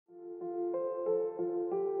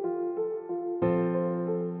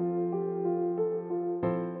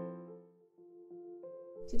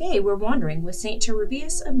Today we're wandering with St.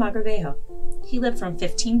 Turibius of Mogrovejo. He lived from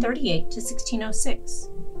 1538 to 1606.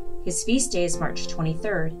 His feast day is March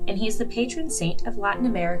 23rd, and he is the patron saint of Latin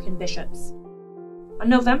American bishops. On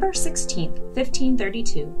November 16,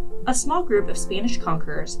 1532, a small group of Spanish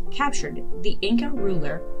conquerors captured the Inca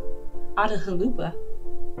ruler Atahualpa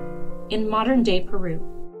in modern-day Peru.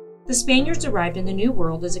 The Spaniards arrived in the New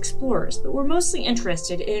World as explorers, but were mostly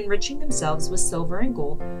interested in enriching themselves with silver and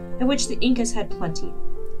gold, of which the Incas had plenty.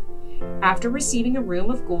 After receiving a room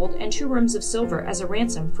of gold and 2 rooms of silver as a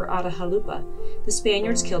ransom for Atahualpa, the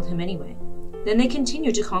Spaniards killed him anyway. Then they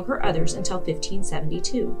continued to conquer others until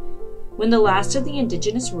 1572, when the last of the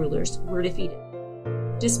indigenous rulers were defeated.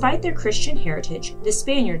 Despite their Christian heritage, the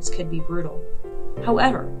Spaniards could be brutal.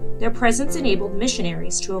 However, their presence enabled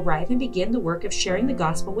missionaries to arrive and begin the work of sharing the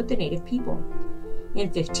gospel with the native people. In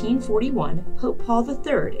 1541, Pope Paul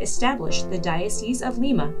III established the Diocese of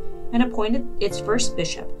Lima and appointed its first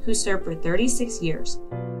bishop, who served for 36 years.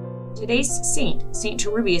 Today's saint, St.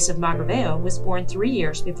 Turibius of Mogrovejo, was born 3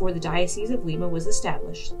 years before the Diocese of Lima was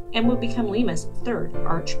established and would become Lima's 3rd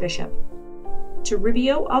archbishop.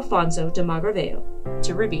 Turibio Alfonso de Mogrovejo,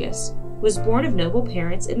 Turibius, was born of noble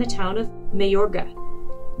parents in the town of Mayorga,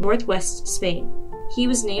 northwest Spain. He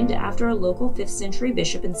was named after a local 5th century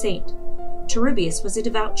bishop and saint. Turibius was a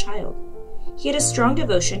devout child. He had a strong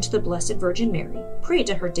devotion to the Blessed Virgin Mary, prayed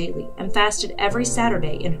to her daily, and fasted every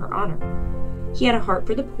Saturday in her honor. He had a heart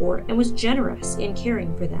for the poor and was generous in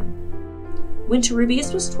caring for them. When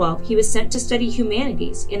Turibius was 12, he was sent to study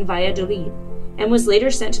humanities in Valladolid, and was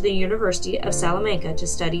later sent to the University of Salamanca to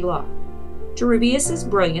study law. Turibius's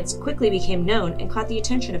brilliance quickly became known and caught the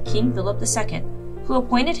attention of King Philip II, who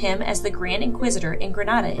appointed him as the Grand Inquisitor in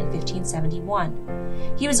Granada in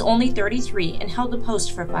 1571. He was only 33 and held the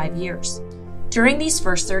post for 5 years. During these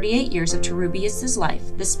first 38 years of Turibius's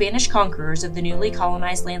life, the Spanish conquerors of the newly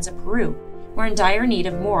colonized lands of Peru were in dire need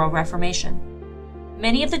of moral reformation.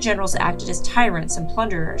 Many of the generals acted as tyrants and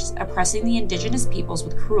plunderers, oppressing the indigenous peoples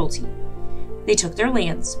with cruelty. They took their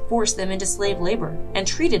lands, forced them into slave labor, and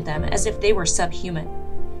treated them as if they were subhuman.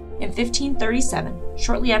 In 1537,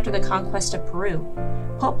 shortly after the conquest of Peru,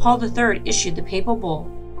 Pope Paul III issued the papal bull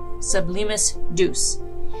Sublimis Deus.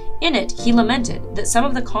 In it, he lamented that some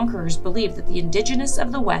of the conquerors believed that the indigenous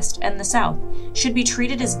of the West and the South should be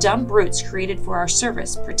treated as dumb brutes created for our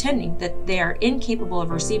service, pretending that they are incapable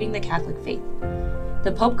of receiving the Catholic faith.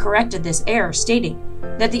 The Pope corrected this error, stating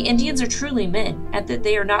that the Indians are truly men, and that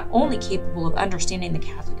they are not only capable of understanding the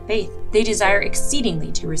Catholic faith, they desire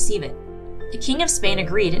exceedingly to receive it. The King of Spain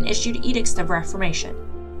agreed and issued edicts of reformation,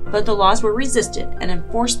 but the laws were resisted and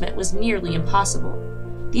enforcement was nearly impossible.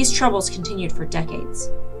 These troubles continued for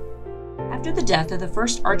decades. After the death of the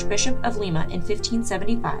first Archbishop of Lima in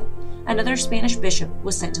 1575, another Spanish bishop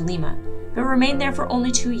was sent to Lima, but remained there for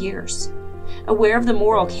only 2 years. Aware of the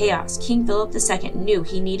moral chaos, King Philip II knew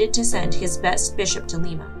he needed to send his best bishop to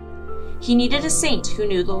Lima. He needed a saint who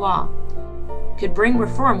knew the law, could bring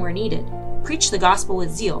reform where needed, preach the gospel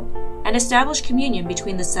with zeal, and establish communion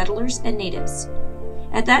between the settlers and natives.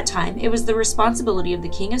 At that time, it was the responsibility of the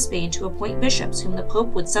King of Spain to appoint bishops whom the Pope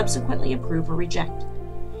would subsequently approve or reject.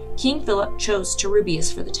 King Philip chose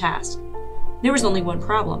Turibius for the task. There was only one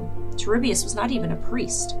problem. Turibius was not even a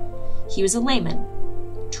priest. He was a layman.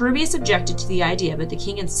 Turibius objected to the idea, but the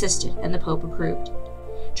king insisted, and the Pope approved.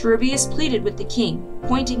 Turibius pleaded with the king,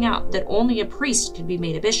 pointing out that only a priest could be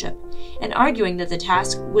made a bishop, and arguing that the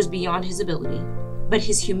task was beyond his ability. But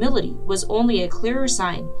his humility was only a clearer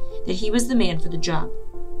sign that he was the man for the job.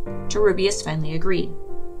 Turibius finally agreed.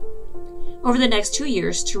 Over the next 2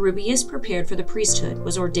 years, Turibius prepared for the priesthood,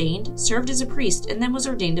 was ordained, served as a priest, and then was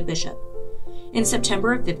ordained a bishop. In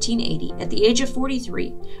September of 1580, at the age of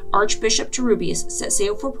 43, Archbishop Turibius set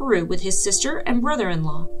sail for Peru with his sister and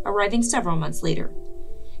brother-in-law, arriving several months later.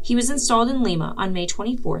 He was installed in Lima on May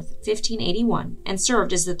 24, 1581, and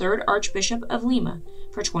served as the 3rd Archbishop of Lima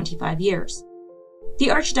for 25 years. The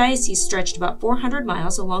archdiocese stretched about 400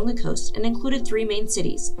 miles along the coast and included 3 main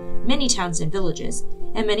cities, many towns and villages,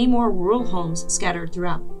 and many more rural homes scattered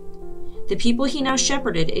throughout. The people he now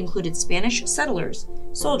shepherded included Spanish settlers,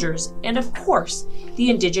 soldiers, and of course, the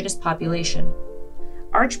indigenous population.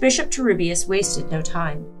 Archbishop Turibius wasted no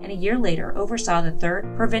time, and a year later oversaw the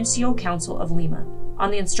 3rd Provincial Council of Lima,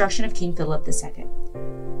 on the instruction of King Philip II.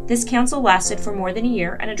 This council lasted for more than a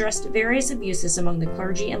year and addressed various abuses among the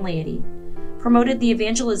clergy and laity, promoted the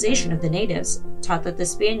evangelization of the natives, taught that the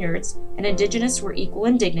Spaniards and indigenous were equal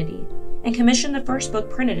in dignity, and commissioned the first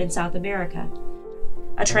book printed in South America,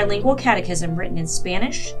 a trilingual catechism written in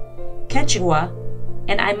Spanish, Quechua,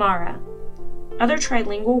 and Aymara. Other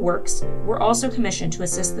trilingual works were also commissioned to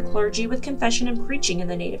assist the clergy with confession and preaching in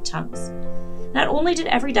the native tongues. Not only did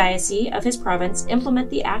every diocese of his province implement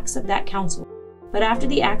the acts of that council, but after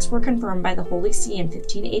the acts were confirmed by the Holy See in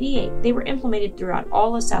 1588, they were implemented throughout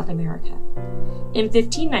all of South America. In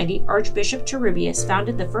 1590, Archbishop Turibius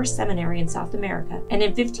founded the first seminary in South America, and in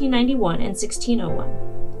 1591 and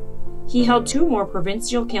 1601, he held 2 more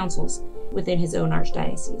provincial councils within his own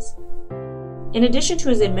archdiocese. In addition to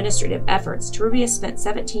his administrative efforts, Turibius spent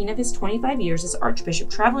 17 of his 25 years as archbishop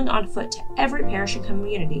traveling on foot to every parish and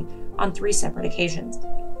community on 3 separate occasions.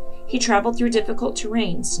 He traveled through difficult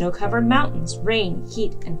terrain, snow-covered mountains, rain,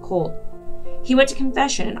 heat, and cold. He went to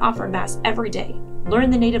confession and offered Mass every day,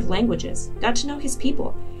 learned the native languages, got to know his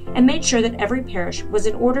people, and made sure that every parish was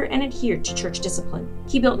in order and adhered to church discipline.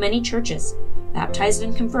 He built many churches, baptized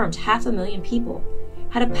and confirmed 500,000 people,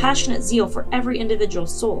 had a passionate zeal for every individual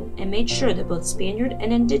soul, and made sure that both Spaniard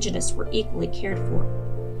and indigenous were equally cared for.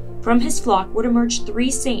 From his flock would emerge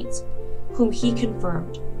 3 saints whom he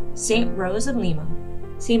confirmed: Saint Rose of Lima,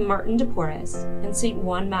 Saint Martin de Porres, and Saint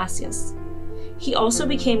Juan Macias. He also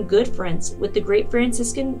became good friends with the great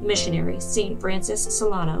Franciscan missionary Saint Francis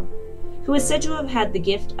Solano, who is said to have had the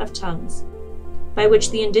gift of tongues, by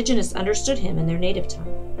which the indigenous understood him in their native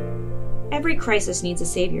tongue. Every crisis needs a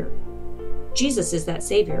savior. Jesus is that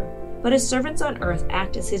savior, but his servants on earth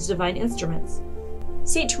act as his divine instruments.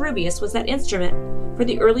 Saint Turibius was that instrument for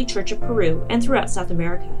the early Church of Peru and throughout South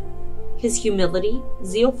America. His humility,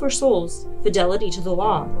 zeal for souls, fidelity to the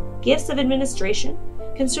law, gifts of administration,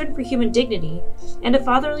 concern for human dignity, and a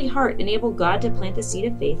fatherly heart enabled God to plant the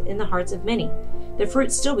seed of faith in the hearts of many, the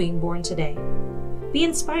fruit still being born today. Be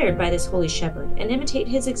inspired by this holy shepherd and imitate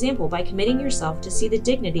his example by committing yourself to see the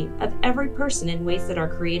dignity of every person in ways that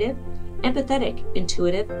are creative, empathetic,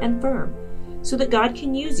 intuitive, and firm, so that God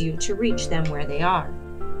can use you to reach them where they are.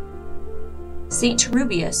 Saint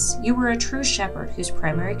Turibius, you were a true shepherd whose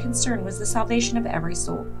primary concern was the salvation of every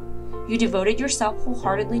soul. You devoted yourself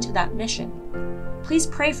wholeheartedly to that mission. Please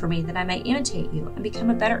pray for me that I may imitate you and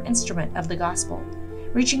become a better instrument of the gospel,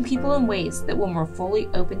 reaching people in ways that will more fully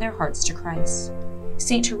open their hearts to Christ.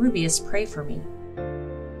 Saint Turibius, pray for me.